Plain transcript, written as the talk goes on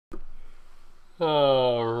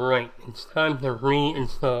Alright, it's time to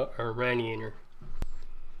reinstall our radiator.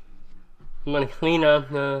 I'm going to clean up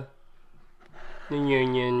the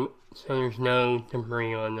union so there's no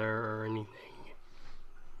debris on there or anything.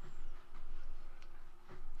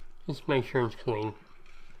 Just make sure it's clean.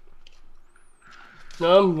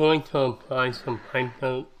 Now I'm going to apply some pipe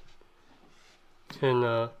coat to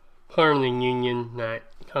the part of the union that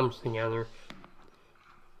comes together.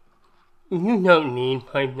 You don't need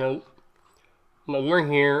pipe coat, but we're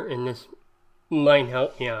here and this might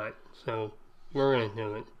help you out, so we're going to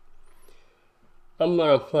do it. I'm going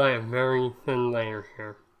to apply a very thin layer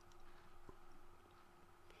here.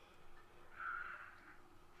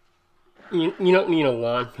 You don't need a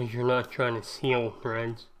lot because you're not trying to seal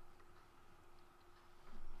threads.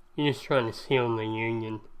 You're just trying to seal the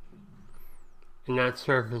union. And that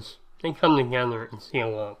surface, they come together and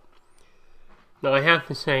seal up. Now I have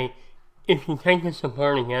to say, if you take this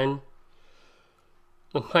apart again,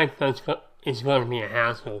 the pipe is going to be a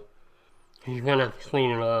hassle. Because you're going to have to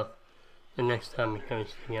clean it off the next time it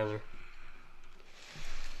goes together.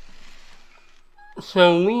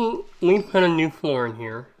 So we put a new floor in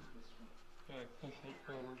here.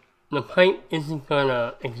 The pipe isn't going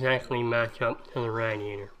to exactly match up to the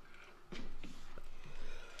radiator.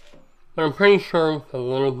 But I'm pretty sure with a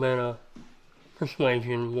little bit of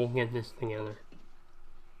persuasion we'll get this together.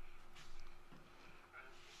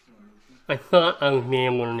 I thought I would be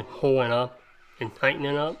able to pull it up and tighten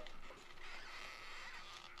it up.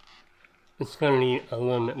 It's going to need a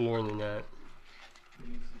little bit more than that.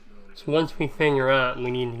 So once we figure out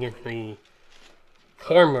we need to get the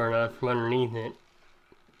cardboard out from underneath it,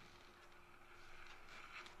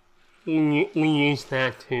 we use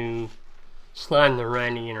that to slide the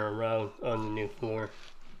radiator around on the new floor.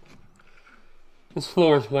 This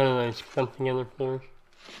floor is one of those come together floors.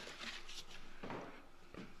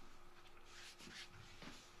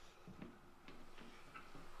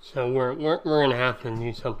 So we're gonna have to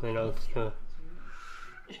do something else to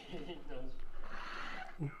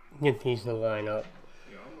get these to line up.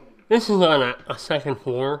 This is on a second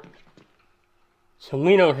floor, so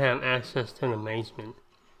we don't have access to the basement.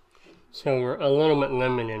 So we're a little bit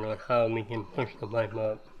limited on how we can push the pipe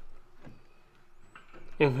up.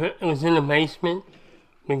 If it was in the basement,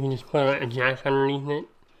 we can just put a jack underneath it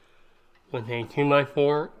with a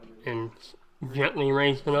 2x4 and gently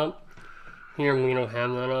raise it up. Here we don't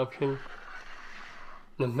have that option.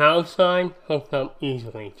 The valve side hooked up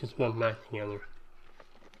easily, just went back together.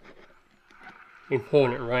 We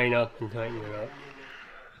pulled it right up and tightened it up.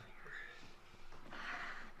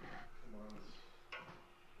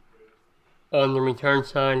 On the return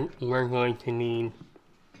side, we're going to need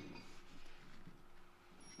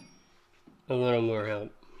a little more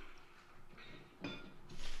help.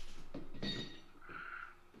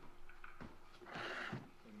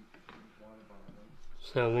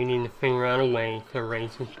 So we need to figure out a way to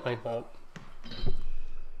raise this pipe up,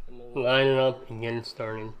 line it up, and get it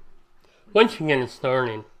started. Once you get it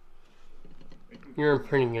started, you're in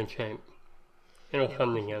pretty good shape. It'll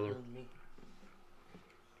come together.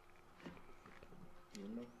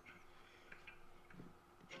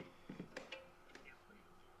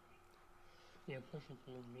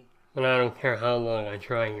 But I don't care how long I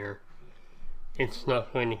try here, it's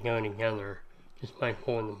not going to go together just by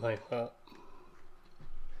pulling the pipe up.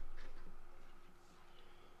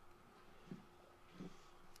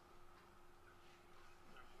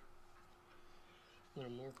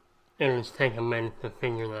 It'll just take a minute to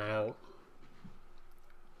figure that out.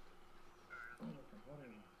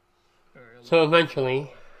 So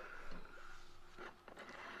eventually,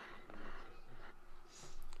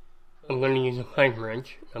 I'm going to use a pipe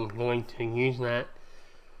wrench. I'm going to use that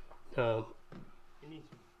to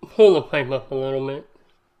pull the pipe up a little bit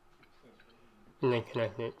and then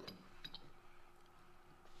connect it.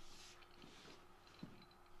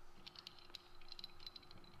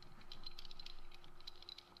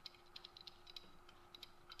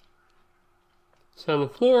 So the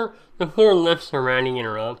floor lifts the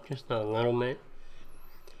radiator up just a little bit.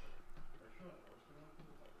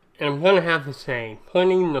 And I'm going to have to say,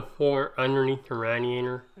 putting the floor underneath the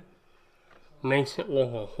radiator makes it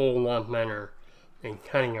look a whole lot better than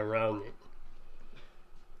cutting around it.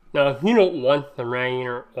 Now, if you don't want the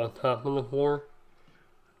radiator on top of the floor,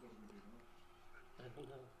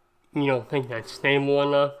 you don't think that's stable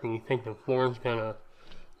enough, and you think the floor is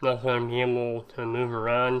not going to be able to move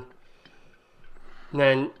around,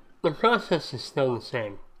 then the process is still the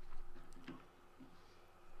same.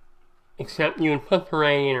 Except you would put the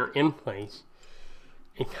radiator in place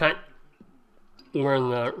and cut where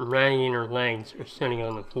the radiator legs are sitting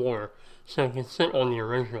on the floor so it can sit on the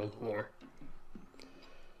original floor.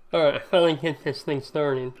 Alright, I finally get this thing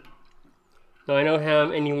started. Now I don't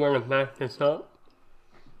have anywhere to back this up,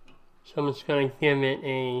 so I'm just going to give it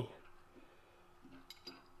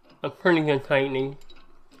a pretty good tightening.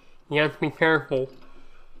 You have to be careful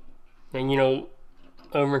that you don't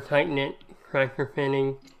over tighten it, crack your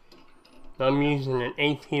fitting. I'm using an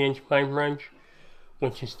 18-inch pipe wrench,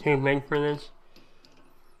 which is too big for this.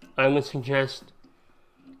 I would suggest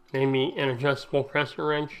maybe an adjustable pressure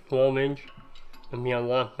wrench, 12-inch, would be a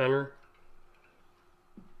lot better.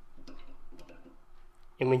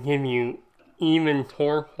 It would give you even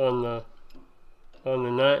torque on the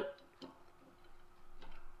nut.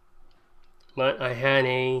 But I had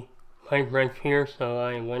a pipe wrench here, so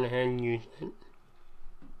I went ahead and used it.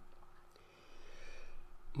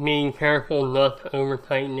 Being careful not to over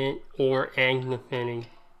tighten it or egg the fitting.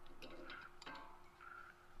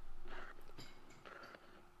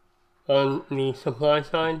 On the supply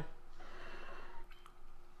side,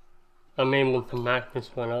 I'm able to back this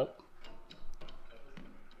one up.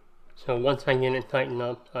 So once I get it tightened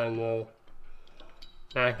up, I will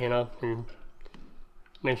back it up and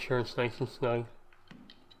make sure it's nice and snug.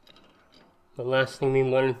 The last thing we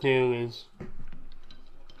want to do is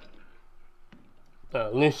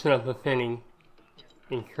loosen up a fitting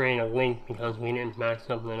and create a link because we didn't back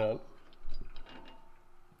something up.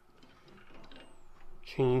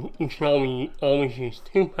 So you should always use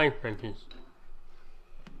 2 pipe wrenches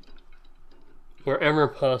wherever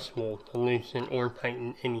possible to loosen or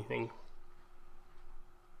tighten anything.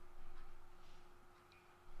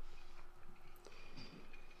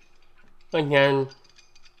 Again,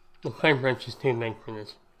 the pipe wrench is too big for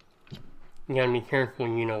this. You gotta be careful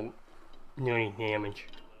you don't do any damage.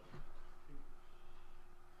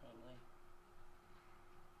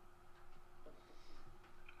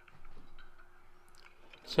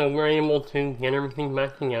 So we're able to get everything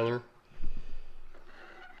back together,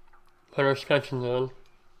 put our scutcheons on,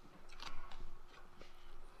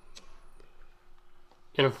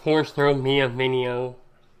 and of course there will be a video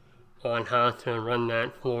on how to run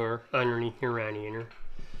that floor underneath your radiator.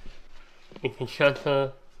 You can shut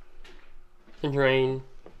the drain,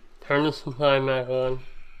 turn the supply back on,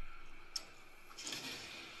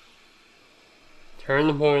 turn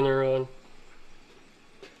the boiler on,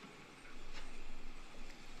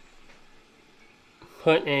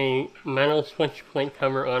 put a metal switch plate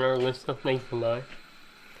cover on our list of things to buy,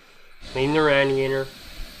 clean the radiator,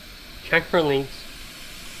 check for leaks,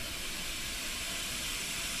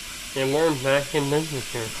 and we're back in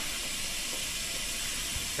business here.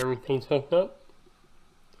 Everything's hooked up.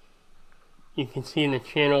 You can see the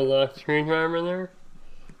channel lock screwdriver there,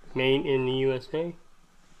 made in the USA.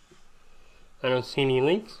 I don't see any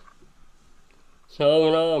leaks. So all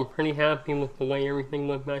in all, I'm pretty happy with the way everything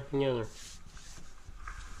went back together.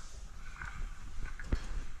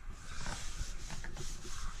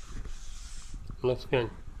 Looks good.